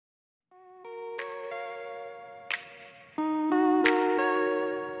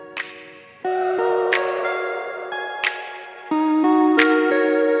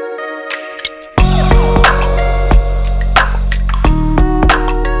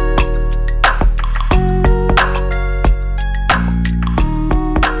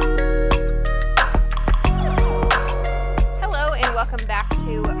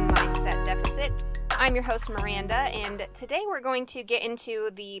host Miranda, and today we're going to get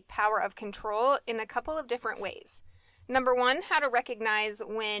into the power of control in a couple of different ways. Number one, how to recognize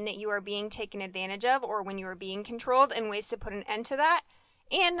when you are being taken advantage of or when you are being controlled and ways to put an end to that.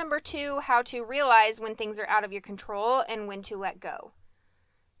 And number two, how to realize when things are out of your control and when to let go.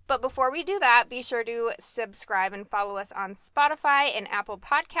 But before we do that, be sure to subscribe and follow us on Spotify and Apple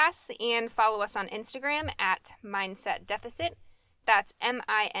Podcasts, and follow us on Instagram at Mindset Deficit. That's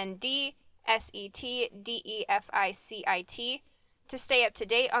MindSetDeficit to stay up to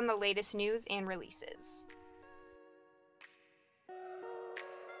date on the latest news and releases.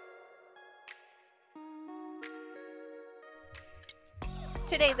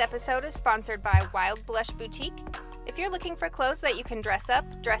 Today's episode is sponsored by Wild Blush Boutique. If you're looking for clothes that you can dress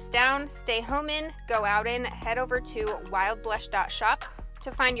up, dress down, stay home in, go out in, head over to wildblush.shop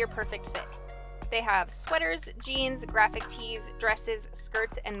to find your perfect fit. They have sweaters, jeans, graphic tees, dresses,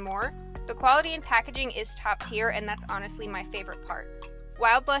 skirts, and more. The quality and packaging is top tier, and that's honestly my favorite part.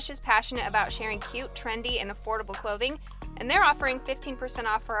 Wild Blush is passionate about sharing cute, trendy, and affordable clothing, and they're offering 15%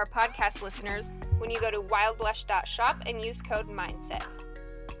 off for our podcast listeners when you go to wildblush.shop and use code MINDSET.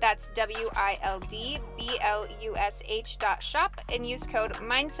 That's WILDBLUSH.shop and use code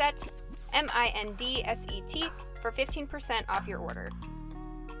MINDSET, MINDSET, for 15% off your order.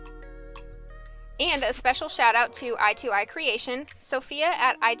 And a special shout out to I2I Creation. Sophia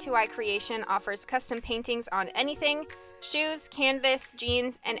at I2I Creation offers custom paintings on anything, shoes, canvas,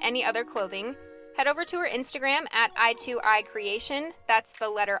 jeans, and any other clothing. Head over to her Instagram at I2I Creation. That's the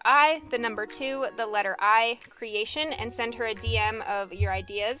letter I, the number 2, the letter I, Creation, and send her a DM of your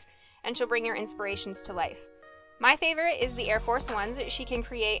ideas, and she'll bring your inspirations to life. My favorite is the Air Force Ones. She can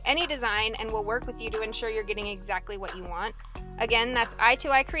create any design and will work with you to ensure you're getting exactly what you want. Again, that's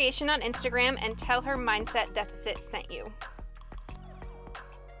I2I Creation on Instagram, and tell her Mindset Deficit sent you.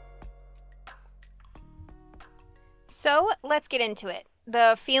 So let's get into it.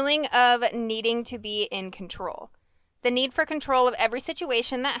 The feeling of needing to be in control. The need for control of every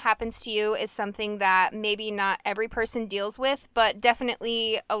situation that happens to you is something that maybe not every person deals with, but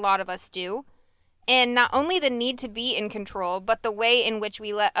definitely a lot of us do. And not only the need to be in control, but the way in which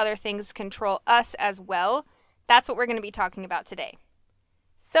we let other things control us as well. That's what we're going to be talking about today.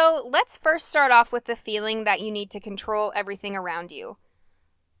 So let's first start off with the feeling that you need to control everything around you.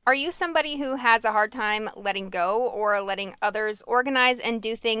 Are you somebody who has a hard time letting go or letting others organize and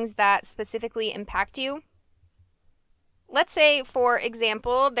do things that specifically impact you? Let's say, for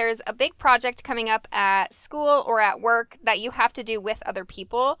example, there's a big project coming up at school or at work that you have to do with other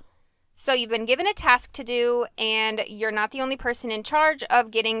people. So you've been given a task to do, and you're not the only person in charge of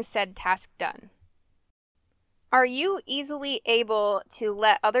getting said task done. Are you easily able to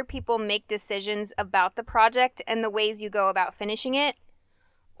let other people make decisions about the project and the ways you go about finishing it?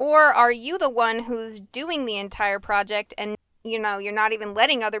 Or are you the one who's doing the entire project and, you're not even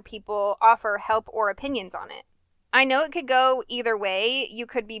letting other people offer help or opinions on it? I know it could go either way. You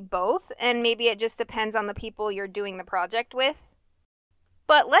could be both, and maybe it just depends on the people you're doing the project with.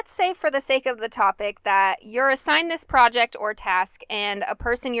 But let's say, for the sake of the topic, that you're assigned this project or task, and a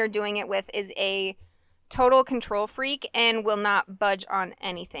person you're doing it with is a total control freak and will not budge on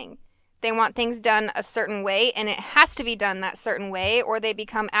anything. They want things done a certain way, and it has to be done that certain way, or they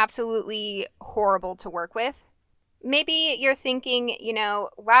become absolutely horrible to work with. Maybe you're thinking,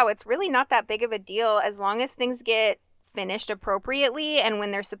 wow, it's really not that big of a deal. As long as things get finished appropriately and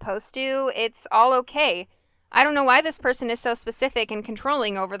when they're supposed to, it's all okay. I don't know why this person is so specific and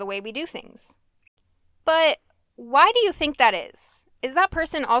controlling over the way we do things. But why do you think that is? Is that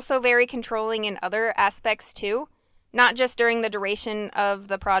person also very controlling in other aspects too? Not just during the duration of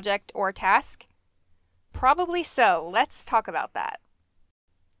the project or task? Probably so. Let's talk about that.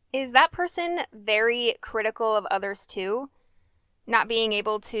 Is that person very critical of others too? Not being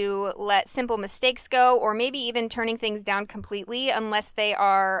able to let simple mistakes go, or maybe even turning things down completely unless they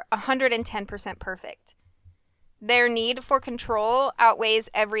are 110% perfect. Their need for control outweighs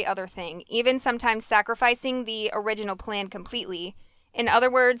every other thing, even sometimes sacrificing the original plan completely. In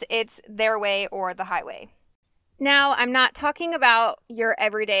other words, it's their way or the highway. Now, I'm not talking about your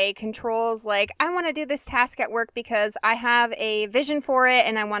everyday controls like, I want to do this task at work because I have a vision for it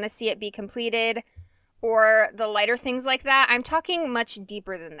and I want to see it be completed, or the lighter things like that. I'm talking much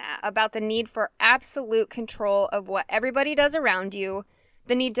deeper than that, about the need for absolute control of what everybody does around you,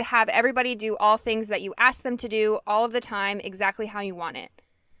 the need to have everybody do all things that you ask them to do all of the time exactly how you want it.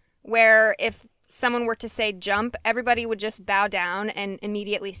 Where if someone were to say jump, everybody would just bow down and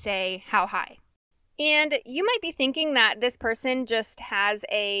immediately say how high. And you might be thinking that this person just has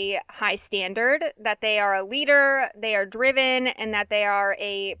a high standard, that they are a leader, they are driven, and that they are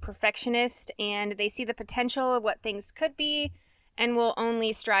a perfectionist, and they see the potential of what things could be and will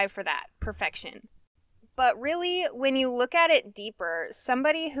only strive for that perfection. But really, when you look at it deeper,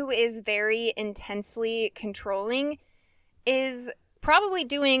 somebody who is very intensely controlling is probably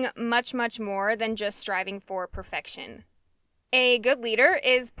doing much, much more than just striving for perfection. A good leader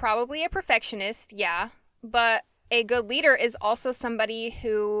is probably a perfectionist, yeah, but a good leader is also somebody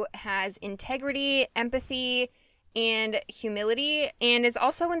who has integrity, empathy, and humility, and is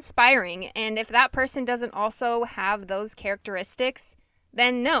also inspiring. And if that person doesn't also have those characteristics,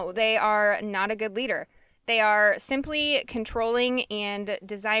 then no, they are not a good leader. They are simply controlling and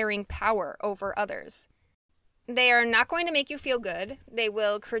desiring power over others. They are not going to make you feel good. They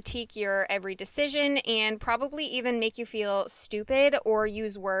will critique your every decision and probably even make you feel stupid or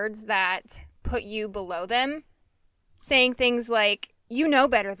use words that put you below them, saying things like, "You know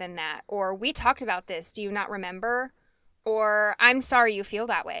better than that," or "We talked about this, do you not remember?" or "I'm sorry you feel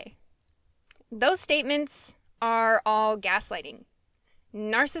that way." Those statements are all gaslighting.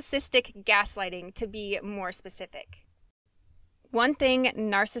 Narcissistic gaslighting, to be more specific. One thing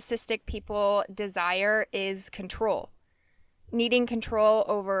narcissistic people desire is control. Needing control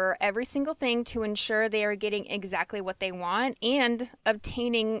over every single thing to ensure they are getting exactly what they want and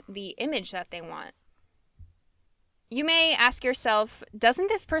obtaining the image that they want. You may ask yourself, doesn't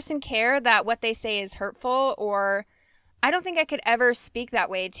this person care that what they say is hurtful? Or, I don't think I could ever speak that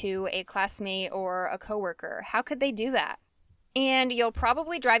way to a classmate or a coworker. How could they do that? And you'll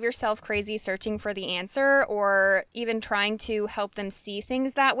probably drive yourself crazy searching for the answer or even trying to help them see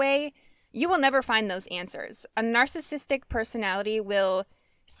things that way. You will never find those answers. A narcissistic personality will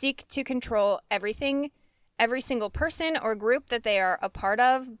seek to control everything, every single person or group that they are a part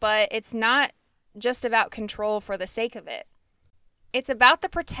of, but it's not just about control for the sake of it. It's about the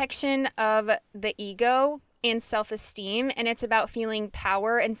protection of the ego and self-esteem, and it's about feeling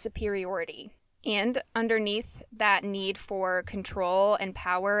power and superiority. And underneath that need for control and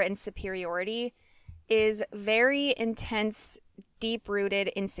power and superiority is very intense, deep-rooted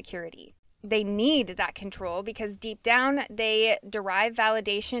insecurity. They need that control because deep down they derive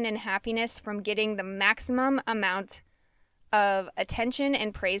validation and happiness from getting the maximum amount of attention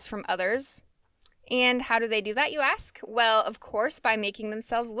and praise from others. And how do they do that, you ask? Well, of course, by making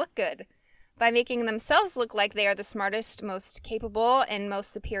themselves look good. By making themselves look like they are the smartest, most capable, and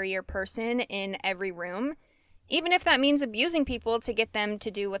most superior person in every room, even if that means abusing people to get them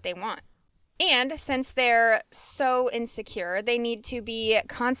to do what they want. And since they're so insecure, they need to be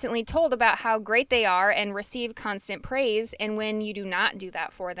constantly told about how great they are and receive constant praise, and when you do not do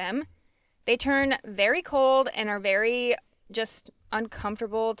that for them, they turn very cold and are very just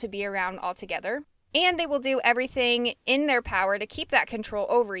uncomfortable to be around altogether. And they will do everything in their power to keep that control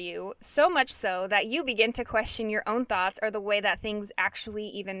over you, so much so that you begin to question your own thoughts or the way that things actually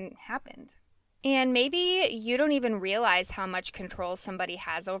even happened. And maybe you don't even realize how much control somebody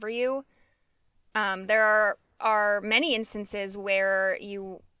has over you. There are many instances where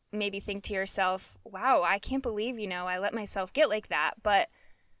you maybe think to yourself, wow, I can't believe, I let myself get like that. But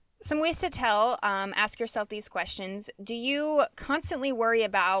some ways to tell, ask yourself these questions. Do you constantly worry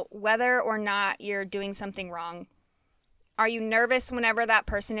about whether or not you're doing something wrong? Are you nervous whenever that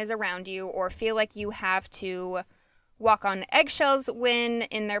person is around you or feel like you have to walk on eggshells when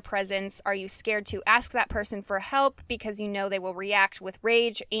in their presence? Are you scared to ask that person for help because you know they will react with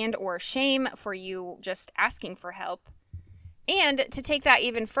rage and or shame for you just asking for help? And to take that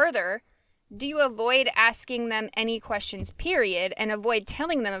even further, do you avoid asking them any questions, period, and avoid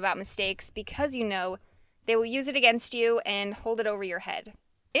telling them about mistakes because you know they will use it against you and hold it over your head?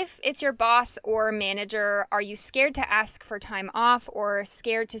 If it's your boss or manager, are you scared to ask for time off or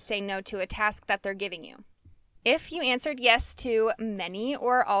scared to say no to a task that they're giving you? If you answered yes to many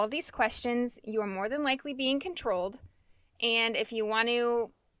or all of these questions, you are more than likely being controlled. And if you want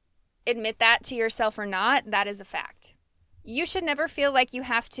to admit that to yourself or not, that is a fact. You should never feel like you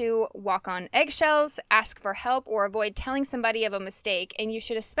have to walk on eggshells, ask for help, or avoid telling somebody of a mistake, and you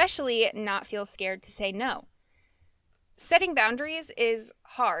should especially not feel scared to say no. Setting boundaries is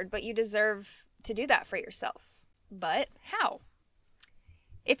hard, but you deserve to do that for yourself. But how?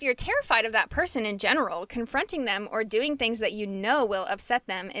 If you're terrified of that person in general, confronting them or doing things that you know will upset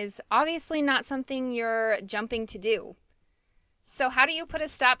them is obviously not something you're jumping to do. So how do you put a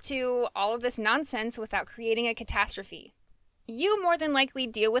stop to all of this nonsense without creating a catastrophe? You more than likely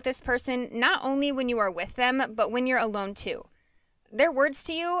deal with this person not only when you are with them, but when you're alone too. Their words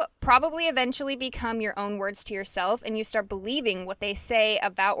to you probably eventually become your own words to yourself, and you start believing what they say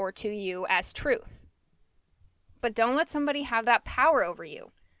about or to you as truth. but don't let somebody have that power over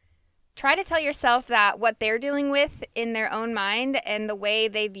you. Try to tell yourself that what they're dealing with in their own mind and the way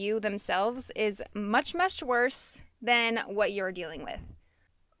they view themselves is much, much worse than what you're dealing with.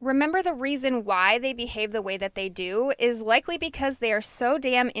 Remember, the reason why they behave the way that they do is likely because they are so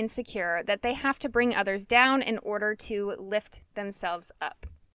damn insecure that they have to bring others down in order to lift themselves up.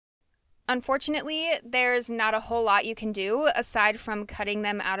 Unfortunately, there's not a whole lot you can do aside from cutting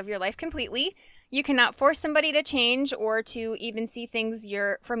them out of your life completely. You cannot force somebody to change or to even see things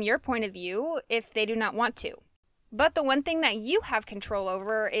from your point of view if they do not want to. But the one thing that you have control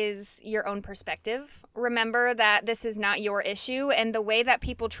over is your own perspective. Remember that this is not your issue, and the way that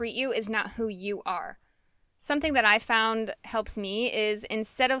people treat you is not who you are. Something that I found helps me is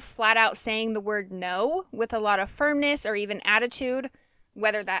instead of flat out saying the word no with a lot of firmness or even attitude,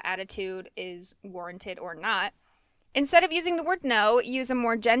 whether that attitude is warranted or not, instead of using the word no, use a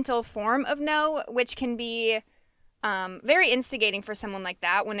more gentle form of no, which can be very instigating for someone like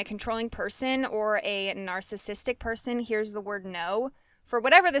that. When a controlling person or a narcissistic person hears the word no, for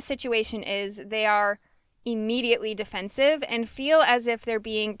whatever the situation is, they are immediately defensive and feel as if they're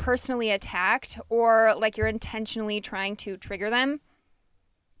being personally attacked or like you're intentionally trying to trigger them.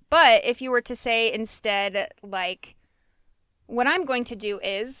 But if you were to say instead, like, what I'm going to do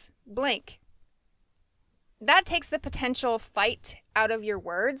is blank, that takes the potential fight out of your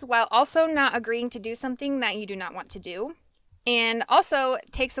words while also not agreeing to do something that you do not want to do, and also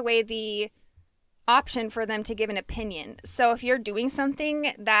takes away the option for them to give an opinion. So if you're doing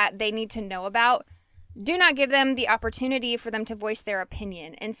something that they need to know about, do not give them the opportunity for them to voice their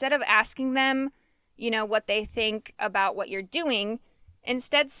opinion. Instead of asking them, what they think about what you're doing,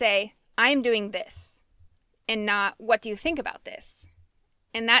 instead say, I'm doing this, and not, what do you think about this?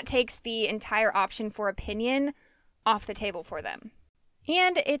 And that takes the entire option for opinion off the table for them.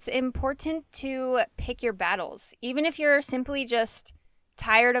 And it's important to pick your battles. Even if you're simply just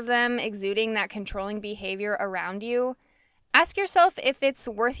tired of them exuding that controlling behavior around you, ask yourself if it's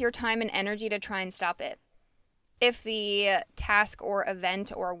worth your time and energy to try and stop it. If the task or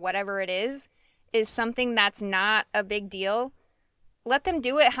event or whatever it is something that's not a big deal, let them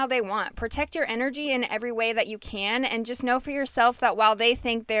do it how they want. Protect your energy in every way that you can, and just know for yourself that while they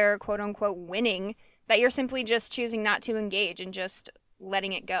think they're quote-unquote winning, that you're simply just choosing not to engage and just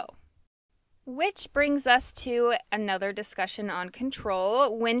letting it go. Which brings us to another discussion on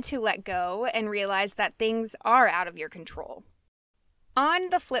control, when to let go and realize that things are out of your control. On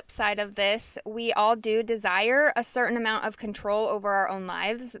the flip side of this, we all do desire a certain amount of control over our own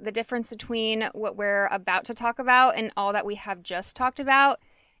lives. The difference between what we're about to talk about and all that we have just talked about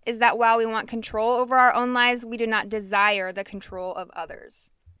is that while we want control over our own lives, we do not desire the control of others.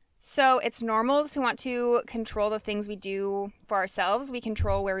 So it's normal to want to control the things we do for ourselves. We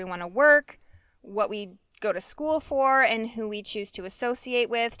control where we want to work, what we go to school for, and who we choose to associate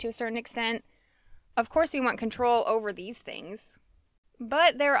with to a certain extent. Of course, we want control over these things.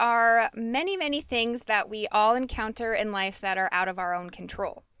 But there are many, many things that we all encounter in life that are out of our own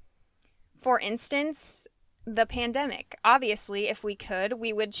control. For instance, the pandemic. Obviously, if we could,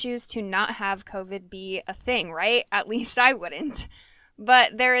 we would choose to not have COVID be a thing, right? At least I wouldn't.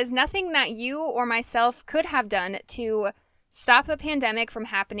 But there is nothing that you or myself could have done to stop the pandemic from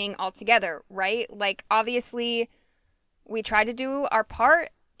happening altogether, right? Like, obviously, we tried to do our part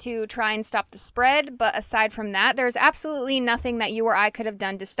to try and stop the spread, but aside from that, there's absolutely nothing that you or I could have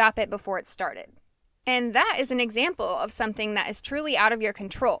done to stop it before it started. And that is an example of something that is truly out of your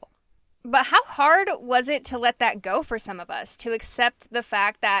control. But how hard was it to let that go for some of us, to accept the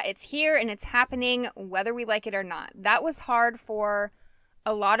fact that it's here and it's happening whether we like it or not? That was hard for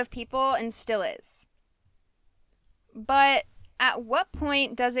a lot of people and still is. But at what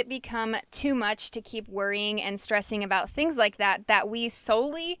point does it become too much to keep worrying and stressing about things like that we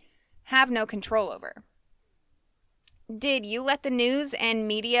solely have no control over? Did you let the news and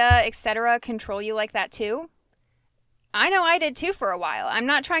media, etc., control you like that too? I know I did too for a while. I'm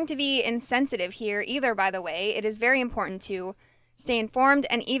not trying to be insensitive here either, by the way. It is very important to stay informed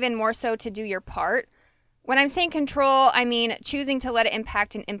and even more so to do your part. When I'm saying control, I mean choosing to let it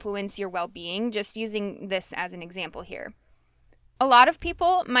impact and influence your well-being, just using this as an example here. A lot of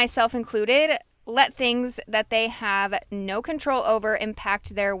people, myself included, let things that they have no control over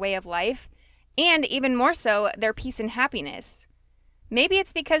impact their way of life, and even more so, their peace and happiness. Maybe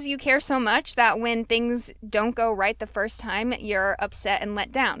it's because you care so much that when things don't go right the first time, you're upset and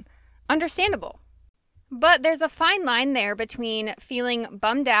let down. Understandable. But there's a fine line there between feeling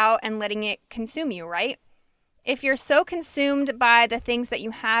bummed out and letting it consume you, right? If you're so consumed by the things that you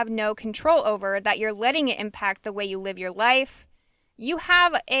have no control over that you're letting it impact the way you live your life, You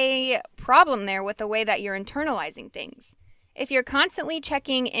have a problem there with the way that you're internalizing things. If you're constantly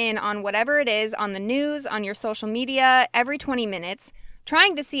checking in on whatever it is on the news, on your social media, every 20 minutes,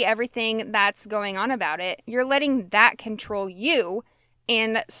 trying to see everything that's going on about it, you're letting that control you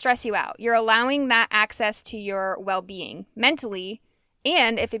and stress you out. You're allowing that access to your well-being mentally,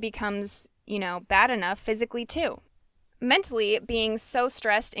 and if it becomes, bad enough, physically too. Mentally, being so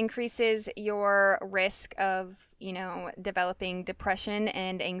stressed increases your risk of, developing depression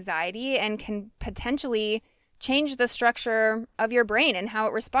and anxiety, and can potentially change the structure of your brain and how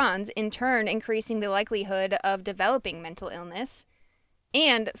it responds, in turn increasing the likelihood of developing mental illness.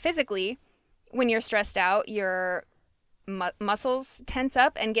 And physically, when you're stressed out, your muscles tense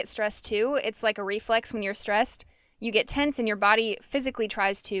up and get stressed too. It's like a reflex. When you're stressed, you get tense and your body physically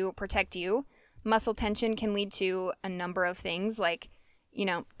tries to protect you. Muscle tension can lead to a number of things like,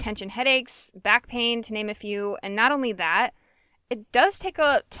 tension headaches, back pain, to name a few. And not only that, it does take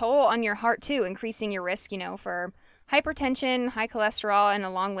a toll on your heart too, increasing your risk, for hypertension, high cholesterol, and a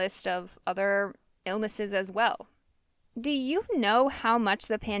long list of other illnesses as well. Do you know how much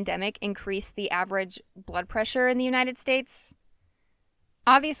the pandemic increased the average blood pressure in the United States?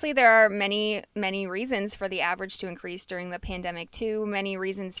 Obviously, there are many, many reasons for the average to increase during the pandemic, too many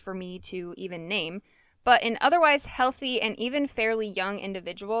reasons for me to even name. But in otherwise healthy and even fairly young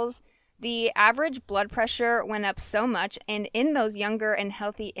individuals, the average blood pressure went up so much, and in those younger and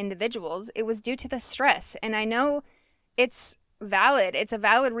healthy individuals, it was due to the stress. And I know it's valid. It's a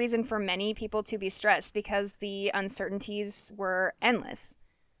valid reason for many people to be stressed because the uncertainties were endless.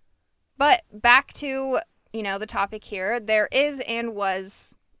 But back to, the topic here, there is and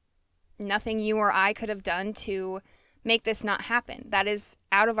was nothing you or I could have done to make this not happen. That is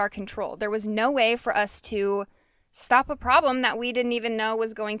out of our control. There was no way for us to stop a problem that we didn't even know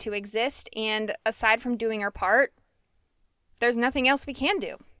was going to exist. And aside from doing our part, there's nothing else we can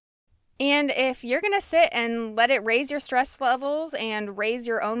do. And if you're going to sit and let it raise your stress levels and raise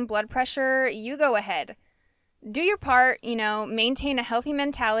your own blood pressure, you go ahead. Do your part, maintain a healthy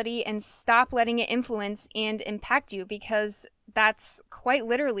mentality and stop letting it influence and impact you, because that's quite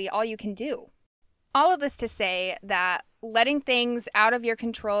literally all you can do. All of this to say that letting things out of your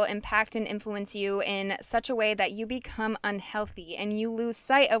control impact and influence you in such a way that you become unhealthy and you lose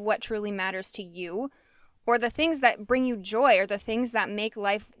sight of what truly matters to you, or the things that bring you joy, or the things that make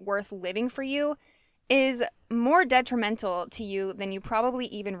life worth living for you, is more detrimental to you than you probably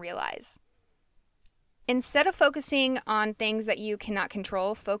even realize. Instead of focusing on things that you cannot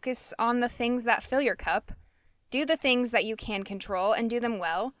control, focus on the things that fill your cup. Do the things that you can control and do them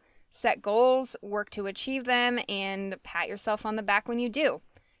well. Set goals, work to achieve them, and pat yourself on the back when you do.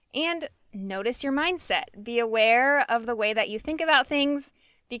 And notice your mindset. Be aware of the way that you think about things,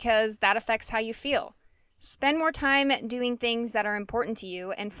 because that affects how you feel. Spend more time doing things that are important to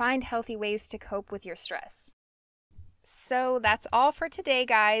you and find healthy ways to cope with your stress. So that's all for today,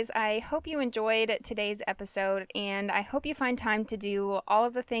 guys. I hope you enjoyed today's episode, and I hope you find time to do all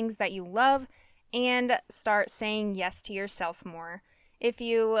of the things that you love and start saying yes to yourself more. If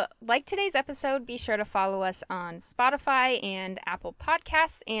you like today's episode, be sure to follow us on Spotify and Apple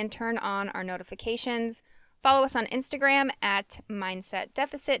Podcasts and turn on our notifications. Follow us on Instagram at Mindset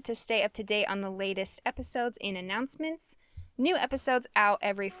Deficit to stay up to date on the latest episodes and announcements. New episodes out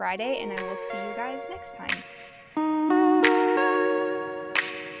every Friday, and I will see you guys next time.